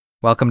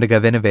Welcome to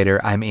GovInnovator.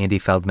 I'm Andy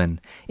Feldman.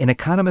 An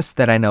economist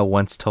that I know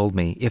once told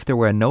me if there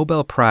were a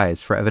Nobel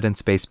Prize for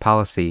evidence-based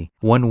policy,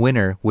 one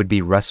winner would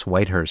be Russ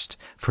Whitehurst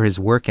for his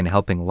work in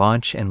helping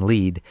launch and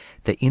lead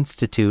the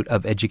Institute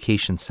of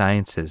Education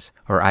Sciences,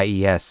 or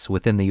IES,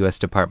 within the U.S.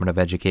 Department of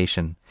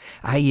Education.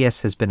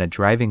 IES has been a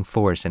driving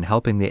force in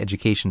helping the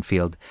education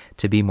field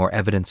to be more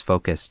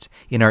evidence-focused.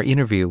 In our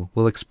interview,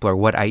 we'll explore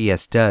what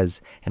IES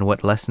does and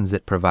what lessons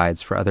it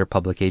provides for other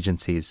public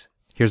agencies.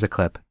 Here's a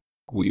clip.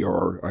 We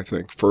are, I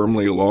think,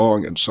 firmly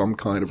along in some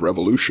kind of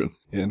revolution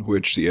in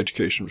which the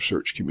education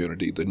research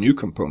community, the new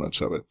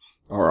components of it,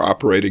 are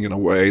operating in a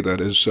way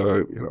that is,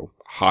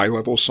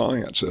 high-level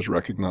science as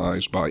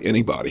recognized by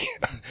anybody.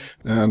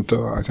 And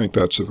I think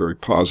that's a very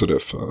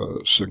positive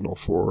signal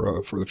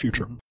for the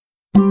future.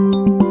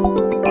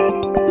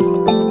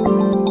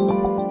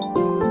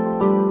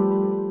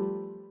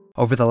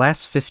 Over the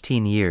last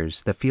 15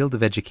 years, the field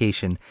of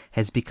education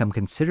has become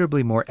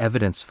considerably more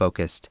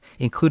evidence-focused,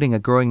 including a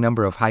growing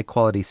number of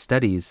high-quality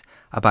studies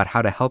about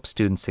how to help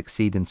students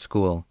succeed in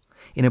school.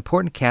 An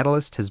important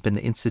catalyst has been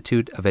the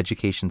Institute of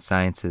Education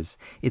Sciences.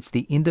 It's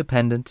the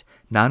independent,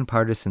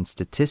 nonpartisan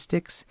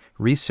statistics,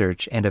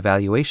 research, and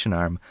evaluation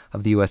arm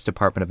of the U.S.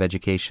 Department of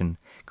Education.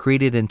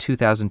 Created in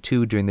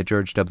 2002 during the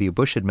George W.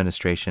 Bush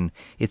administration,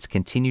 it's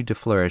continued to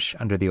flourish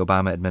under the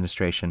Obama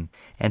administration,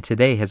 and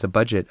today has a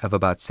budget of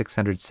about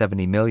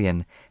 $670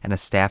 million and a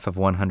staff of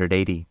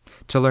 180.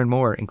 To learn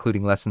more,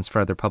 including lessons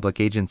for other public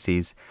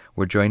agencies,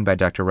 we're joined by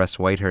Dr. Russ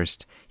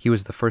Whitehurst. He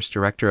was the first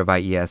director of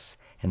IES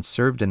and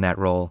served in that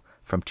role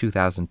from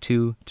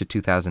 2002 to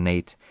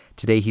 2008.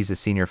 Today, he's a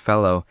senior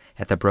fellow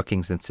at the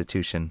Brookings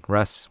Institution.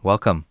 Russ,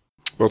 welcome.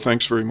 Well,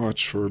 thanks very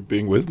much for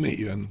being with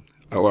me and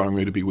allowing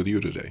me to be with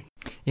you today.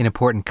 An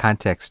important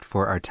context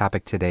for our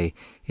topic today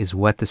is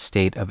what the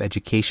state of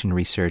education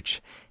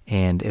research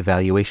and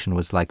evaluation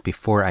was like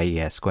before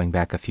IES, going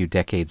back a few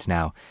decades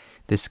now.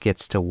 This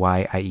gets to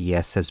why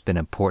IES has been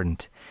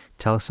important.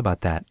 Tell us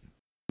about that.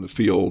 The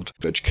field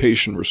of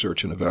education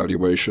research and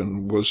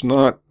evaluation was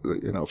not,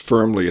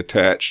 firmly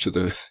attached to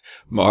the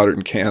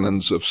modern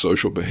canons of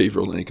social,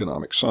 behavioral, and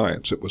economic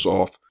science. It was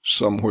off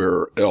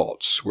somewhere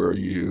else where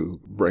you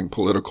bring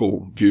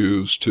political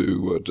views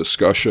to a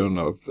discussion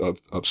of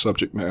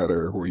subject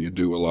matter, where you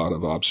do a lot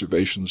of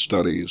observation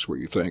studies, where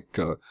you think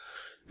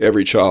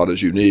every child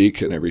is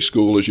unique and every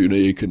school is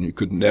unique, and you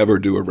could never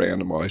do a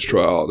randomized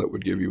trial that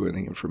would give you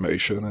any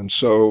information. And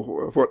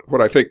so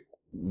what I think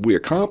we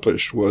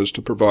accomplished was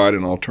to provide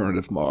an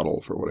alternative model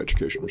for what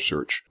education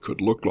research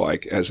could look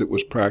like as it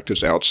was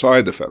practiced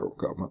outside the federal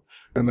government.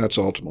 And that's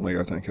ultimately,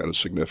 I think, had a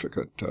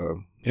significant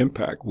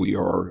impact. We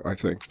are, I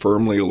think,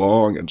 firmly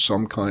along in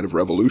some kind of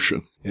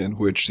revolution in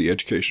which the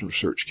education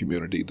research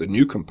community, the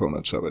new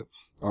components of it,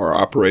 are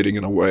operating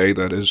in a way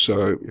that is,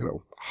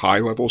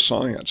 high-level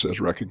science as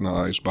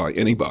recognized by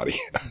anybody.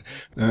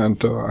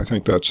 And I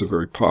think that's a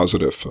very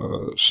positive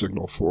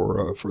signal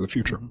for the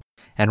future.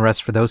 And Russ,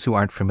 for those who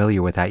aren't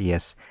familiar with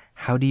IES,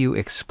 how do you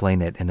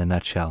explain it in a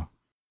nutshell?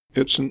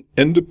 It's an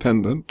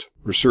independent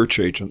research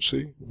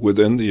agency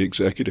within the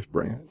executive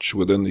branch,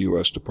 within the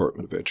U.S.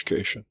 Department of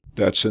Education,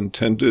 that's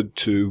intended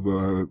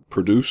to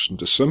produce and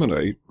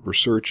disseminate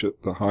research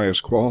at the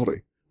highest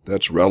quality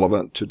that's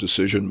relevant to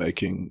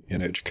decision-making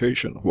in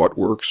education, what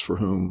works for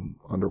whom,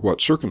 under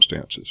what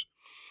circumstances,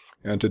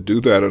 and to do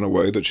that in a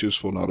way that's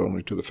useful not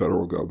only to the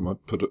federal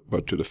government,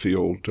 but to the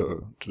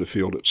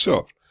field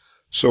itself.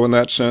 So in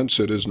that sense,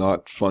 it is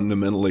not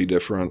fundamentally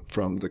different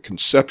from the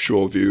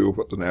conceptual view of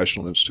what the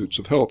National Institutes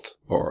of Health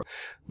are.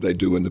 They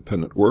do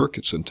independent work.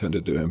 It's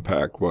intended to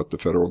impact what the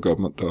federal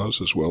government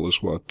does as well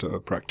as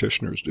what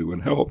practitioners do in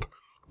health.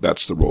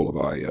 That's the role of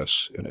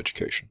IES in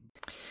education.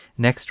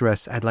 Next,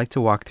 Russ, I'd like to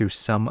walk through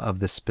some of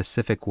the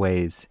specific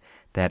ways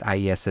that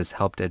IES has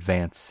helped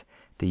advance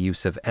the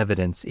use of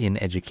evidence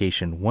in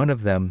education. One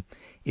of them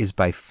is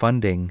by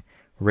funding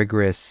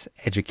rigorous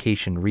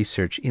education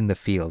research in the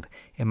field.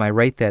 Am I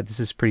right that this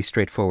is pretty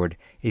straightforward?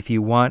 If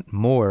you want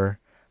more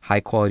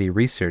high-quality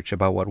research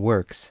about what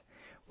works,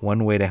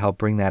 one way to help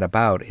bring that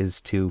about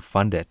is to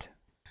fund it.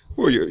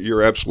 Well,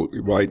 you're absolutely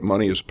right.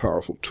 Money is a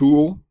powerful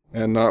tool,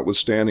 and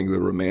notwithstanding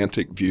the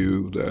romantic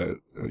view that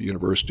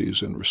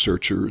universities and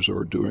researchers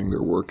are doing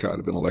their work out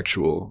of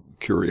intellectual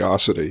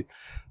curiosity,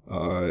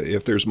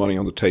 if there's money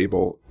on the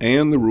table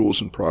and the rules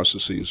and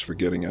processes for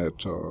getting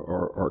it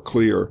are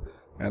clear,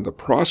 and the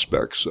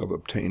prospects of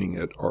obtaining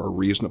it are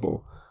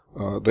reasonable,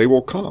 they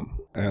will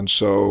come. And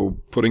so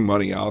putting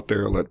money out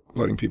there,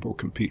 letting people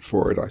compete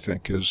for it, I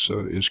think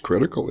is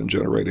critical in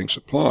generating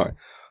supply.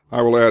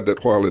 I will add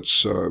that while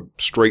it's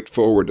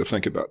straightforward to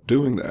think about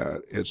doing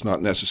that, it's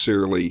not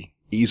necessarily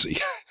easy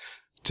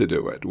to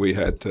do it. We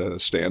had to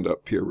stand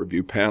up peer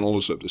review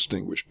panels of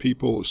distinguished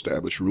people,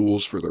 establish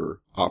rules for their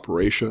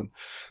operation,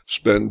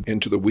 spend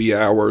into the wee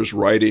hours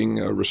writing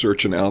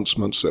research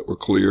announcements that were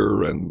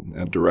clear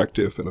and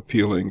directive and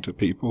appealing to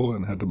people,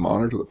 and had to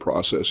monitor the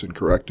process and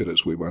correct it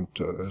as we went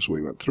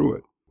through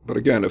it. But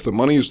again, if the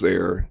money is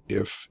there,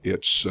 if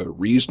it's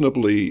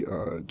reasonably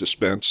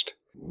dispensed,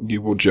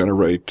 you will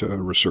generate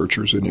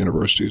researchers in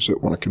universities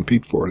that want to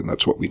compete for it, and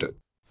that's what we did.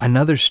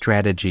 Another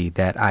strategy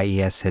that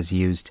IES has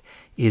used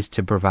is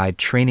to provide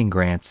training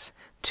grants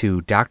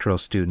to doctoral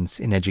students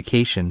in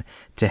education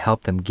to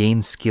help them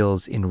gain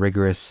skills in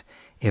rigorous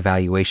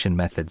evaluation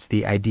methods.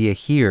 The idea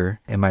here,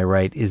 am I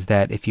right, is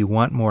that if you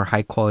want more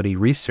high-quality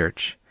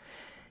research,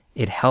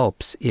 it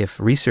helps if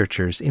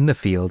researchers in the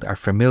field are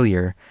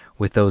familiar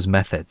with those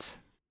methods.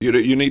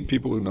 You need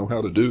people who know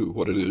how to do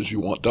what it is you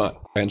want done.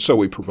 And so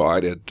we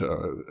provided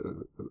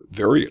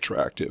very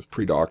attractive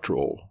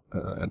predoctoral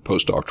and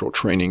postdoctoral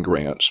training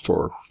grants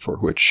for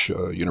which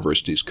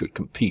universities could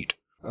compete.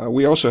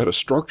 We also had a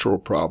structural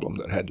problem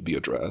that had to be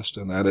addressed,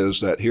 and that is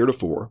that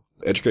heretofore,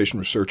 education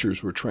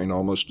researchers were trained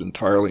almost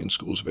entirely in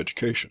schools of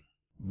education.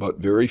 But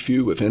very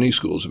few, if any,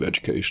 schools of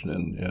education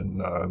in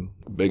the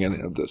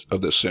beginning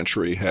of this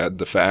century had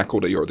the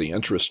faculty or the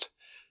interest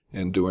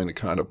in doing the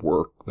kind of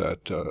work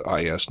that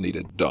IES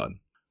needed done.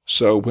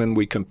 So when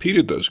we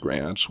competed those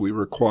grants, we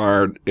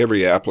required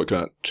every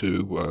applicant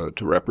to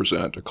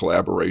represent a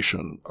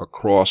collaboration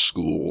across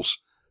schools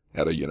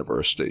at a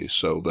university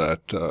so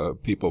that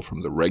people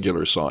from the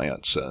regular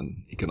science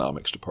and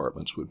economics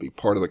departments would be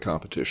part of the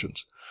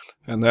competitions.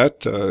 And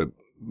that,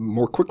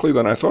 more quickly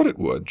than I thought it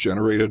would,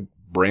 generated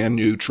brand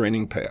new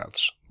training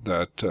paths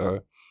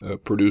that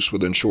produced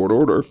within short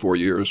order, 4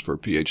 years for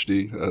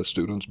PhD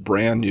students,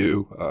 brand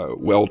new,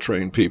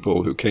 well-trained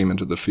people who came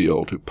into the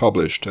field, who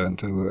published,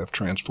 and who have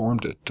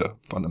transformed it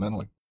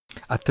fundamentally.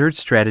 A third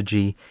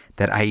strategy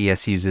that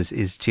IES uses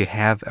is to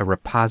have a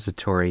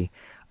repository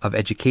of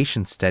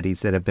education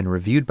studies that have been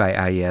reviewed by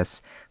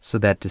IES so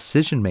that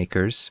decision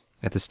makers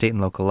at the state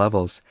and local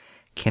levels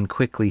can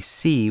quickly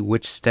see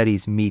which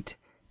studies meet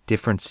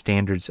different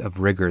standards of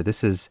rigor.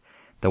 This is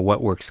the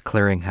What Works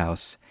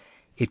Clearinghouse.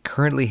 It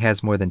currently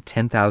has more than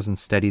 10,000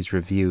 studies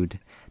reviewed.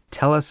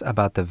 Tell us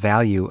about the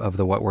value of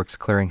the What Works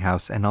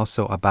Clearinghouse and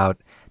also about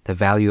the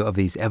value of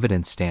these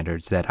evidence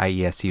standards that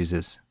IES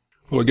uses.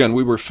 Well, again,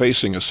 we were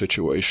facing a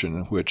situation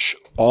in which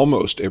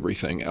almost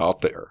everything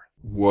out there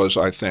was,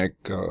 I think,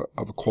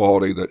 of a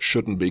quality that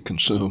shouldn't be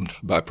consumed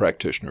by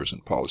practitioners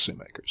and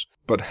policymakers.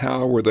 But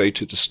how were they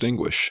to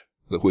distinguish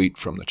the wheat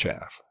from the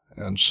chaff?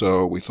 And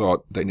so we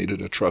thought they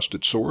needed a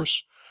trusted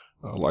source.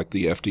 Like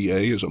the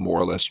FDA is a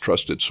more or less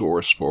trusted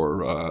source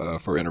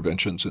for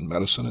interventions in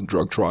medicine and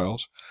drug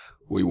trials.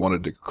 We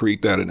wanted to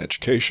create that in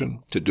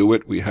education. To do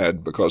it, we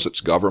had, because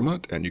it's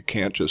government, and you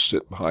can't just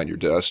sit behind your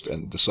desk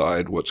and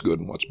decide what's good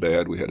and what's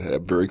bad, we had to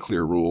have very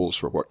clear rules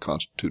for what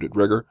constituted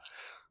rigor.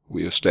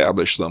 We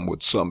established them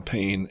with some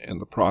pain in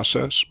the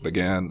process,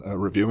 began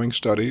reviewing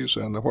studies,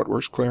 and the What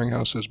Works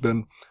Clearinghouse has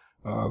been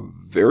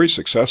very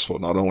successful,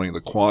 not only in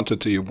the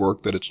quantity of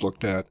work that it's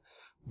looked at,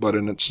 but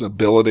in its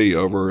ability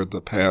over the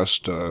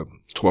past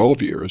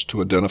 12 years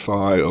to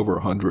identify over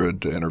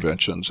 100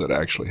 interventions that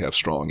actually have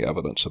strong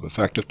evidence of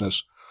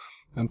effectiveness.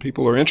 And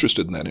people are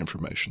interested in that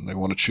information. They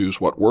want to choose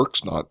what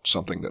works, not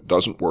something that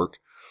doesn't work.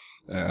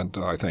 And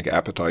I think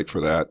appetite for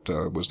that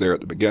was there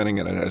at the beginning,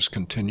 and it has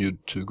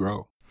continued to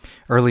grow.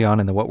 Early on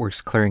in the What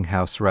Works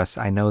Clearinghouse, Russ,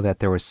 I know that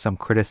there was some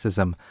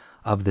criticism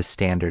of the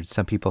standards.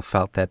 Some people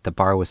felt that the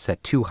bar was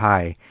set too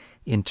high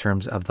in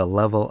terms of the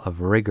level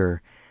of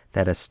rigor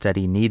that a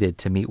study needed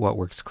to meet What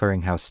Works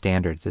Clearinghouse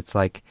standards. It's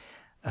like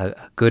a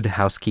good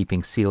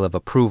housekeeping seal of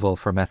approval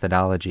for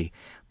methodology.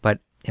 But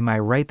am I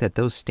right that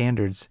those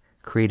standards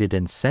created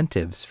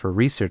incentives for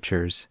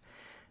researchers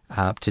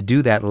to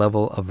do that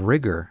level of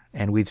rigor?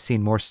 And we've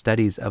seen more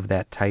studies of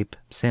that type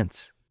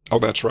since. Oh,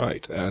 that's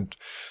right. And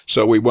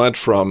so we went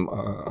from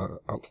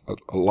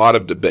a lot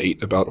of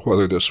debate about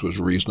whether this was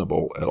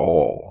reasonable at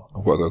all,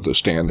 whether the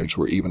standards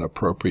were even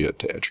appropriate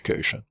to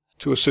education,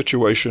 to a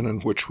situation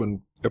in which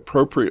when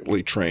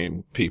appropriately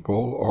trained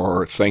people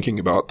are thinking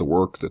about the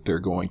work that they're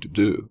going to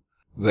do,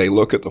 they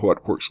look at the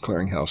What Works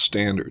Clearinghouse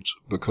standards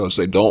because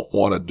they don't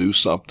want to do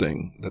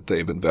something that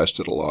they've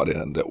invested a lot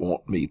in that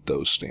won't meet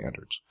those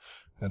standards.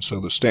 And so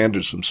the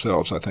standards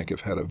themselves, I think,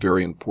 have had a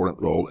very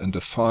important role in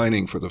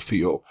defining for the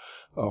field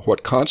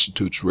what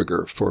constitutes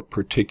rigor for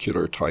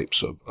particular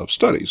types of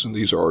studies. And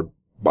these are,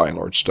 by and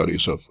large,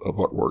 studies of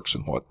what works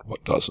and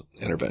what doesn't,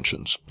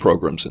 interventions,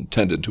 programs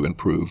intended to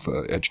improve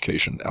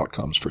education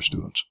outcomes for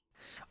students.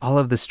 All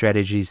of the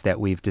strategies that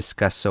we've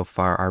discussed so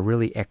far are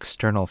really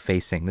external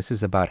facing. This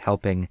is about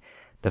helping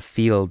the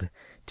field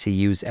to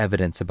use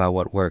evidence about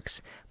what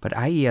works. But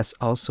IES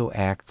also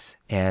acts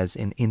as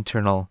an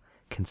internal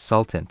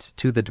consultant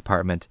to the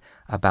department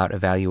about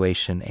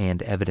evaluation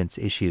and evidence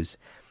issues.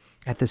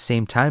 At the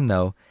same time,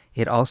 though,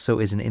 it also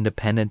is an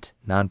independent,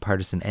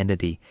 nonpartisan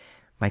entity.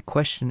 My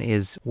question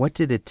is, what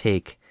did it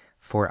take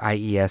for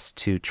IES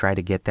to try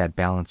to get that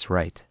balance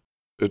right?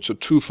 It's a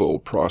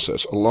twofold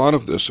process. A lot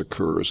of this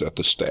occurs at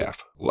the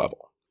staff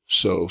level.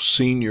 So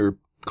senior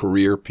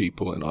career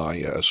people in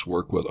IES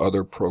work with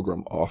other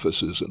program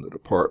offices in the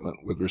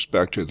department with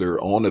respect to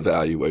their own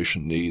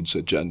evaluation needs,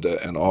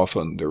 agenda, and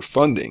often their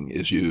funding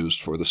is used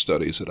for the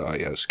studies that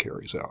IES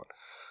carries out.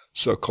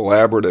 So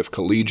collaborative,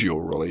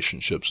 collegial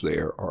relationships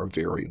there are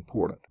very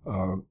important.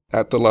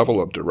 At the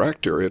level of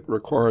director, it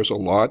requires a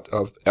lot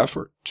of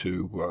effort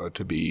to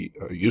be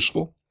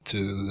useful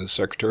to the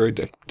secretary,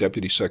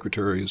 deputy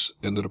secretaries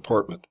in the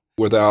department,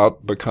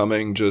 without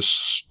becoming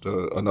just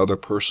another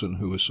person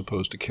who is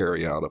supposed to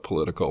carry out a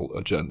political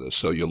agenda.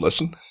 So you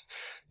listen.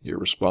 You're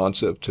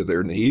responsive to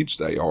their needs.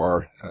 They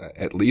are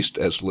at least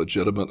as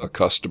legitimate a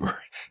customer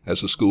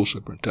as a school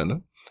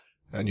superintendent.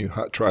 And you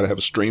try to have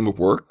a stream of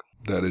work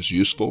that is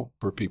useful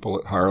for people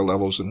at higher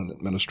levels in an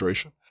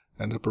administration,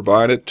 and to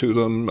provide it to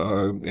them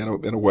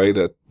in a way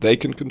that they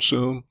can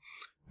consume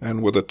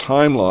and with a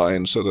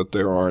timeline so that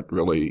there aren't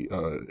really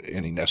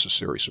any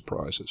necessary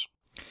surprises.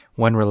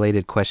 One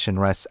related question,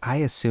 Russ. I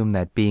assume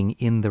that being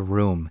in the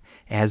room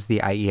as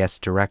the IES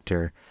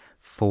director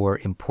for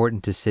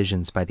important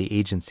decisions by the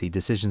agency,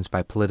 decisions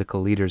by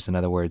political leaders, in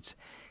other words,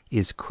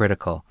 is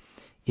critical.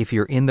 If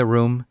you're in the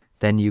room,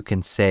 then you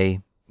can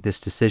say, this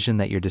decision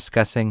that you're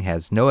discussing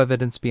has no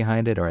evidence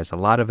behind it or has a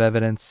lot of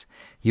evidence.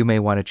 You may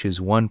want to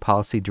choose one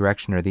policy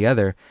direction or the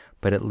other,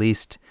 but at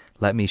least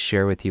let me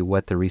share with you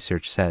what the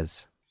research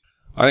says.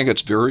 I think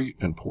it's very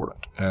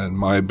important, and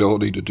my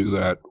ability to do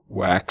that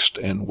waxed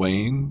and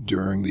waned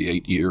during the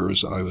 8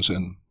 years I was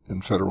in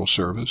federal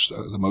service.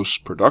 The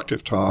most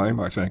productive time,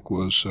 I think,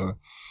 was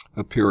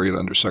a period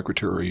under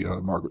Secretary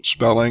Margaret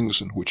Spellings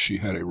in which she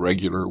had a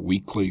regular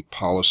weekly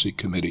policy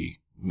committee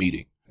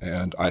meeting.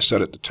 And I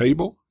sat at the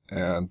table,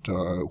 and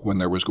when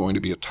there was going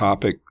to be a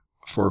topic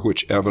for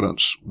which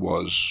evidence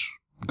was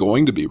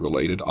going to be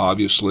related,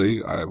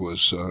 obviously I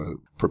was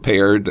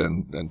prepared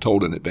and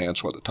told in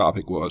advance what the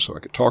topic was so I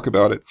could talk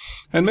about it.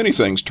 And many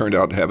things turned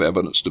out to have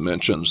evidence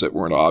dimensions that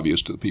weren't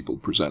obvious to the people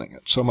presenting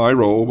it. So my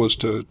role was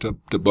to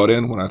butt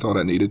in when I thought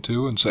I needed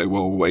to and say,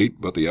 well,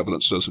 wait, but the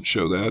evidence doesn't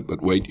show that,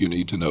 but wait, you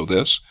need to know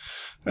this.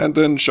 And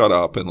then shut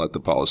up and let the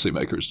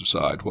policymakers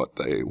decide what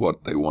they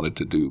wanted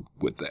to do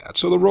with that.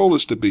 So the role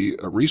is to be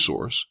a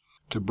resource,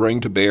 to bring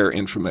to bear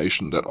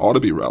information that ought to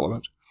be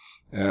relevant,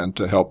 and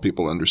to help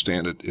people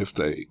understand it if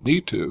they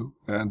need to,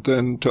 and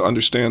then to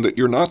understand that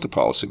you're not the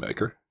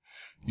policymaker.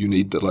 You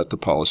need to let the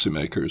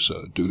policymakers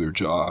do their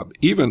job,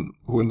 even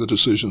when the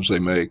decisions they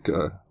make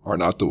are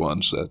not the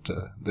ones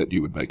that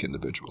you would make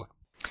individually.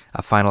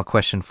 A final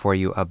question for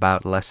you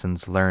about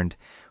lessons learned.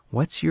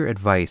 What's your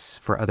advice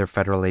for other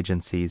federal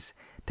agencies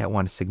that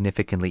want to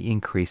significantly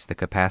increase the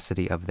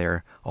capacity of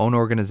their own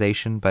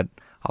organization, but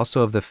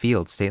also of the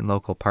field, state and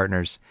local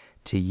partners,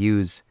 to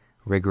use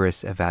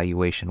rigorous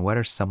evaluation? What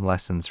are some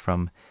lessons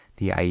from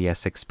the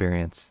IES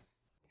experience?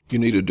 You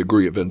need a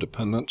degree of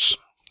independence.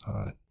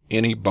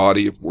 Any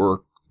body of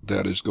work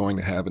that is going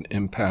to have an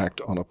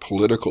impact on a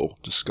political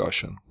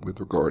discussion with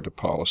regard to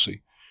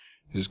policy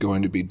is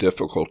going to be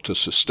difficult to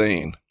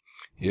sustain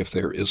if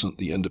there isn't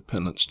the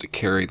independence to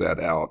carry that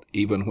out,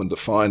 even when the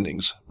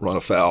findings run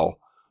afoul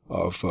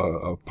of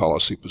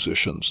policy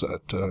positions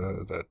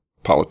that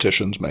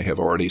politicians may have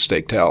already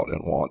staked out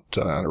and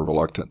are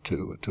reluctant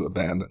to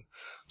abandon.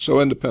 So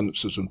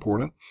independence is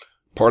important.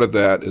 Part of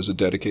that is a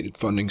dedicated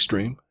funding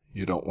stream.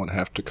 You don't want to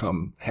have to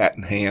come hat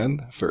in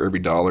hand for every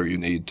dollar you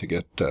need to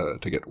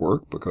get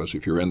work, because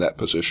if you're in that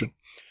position,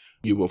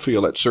 you will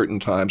feel at certain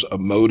times a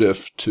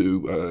motive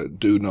to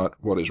do not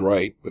what is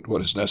right, but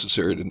what is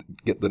necessary to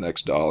get the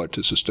next dollar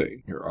to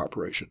sustain your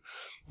operation.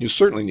 You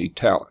certainly need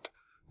talent.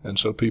 And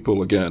so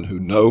people, again, who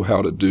know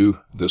how to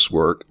do this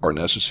work are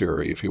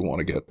necessary if you want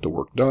to get the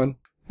work done.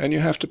 And you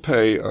have to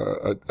pay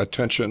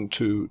attention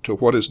to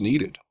what is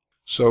needed.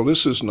 So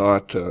this is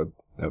not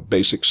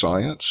basic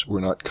science. We're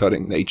not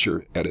cutting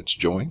nature at its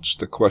joints.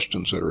 The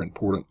questions that are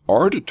important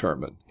are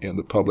determined in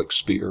the public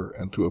sphere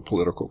and through a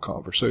political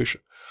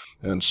conversation.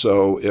 And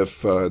so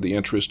if the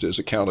interest is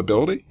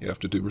accountability, you have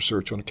to do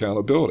research on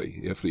accountability.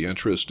 If the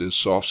interest is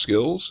soft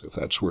skills, if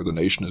that's where the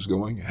nation is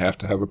going, you have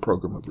to have a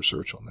program of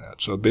research on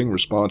that. So being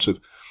responsive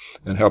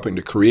and helping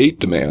to create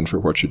demand for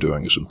what you're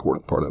doing is an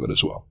important part of it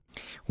as well.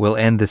 We'll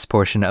end this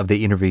portion of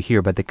the interview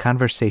here, but the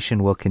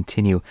conversation will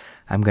continue.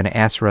 I'm going to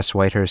ask Russ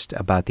Whitehurst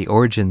about the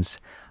origins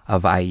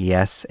of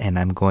IES, and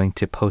I'm going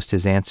to post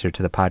his answer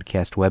to the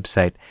podcast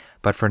website.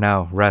 But for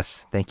now,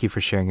 Russ, thank you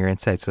for sharing your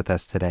insights with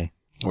us today.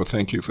 Well,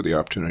 thank you for the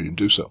opportunity to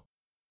do so.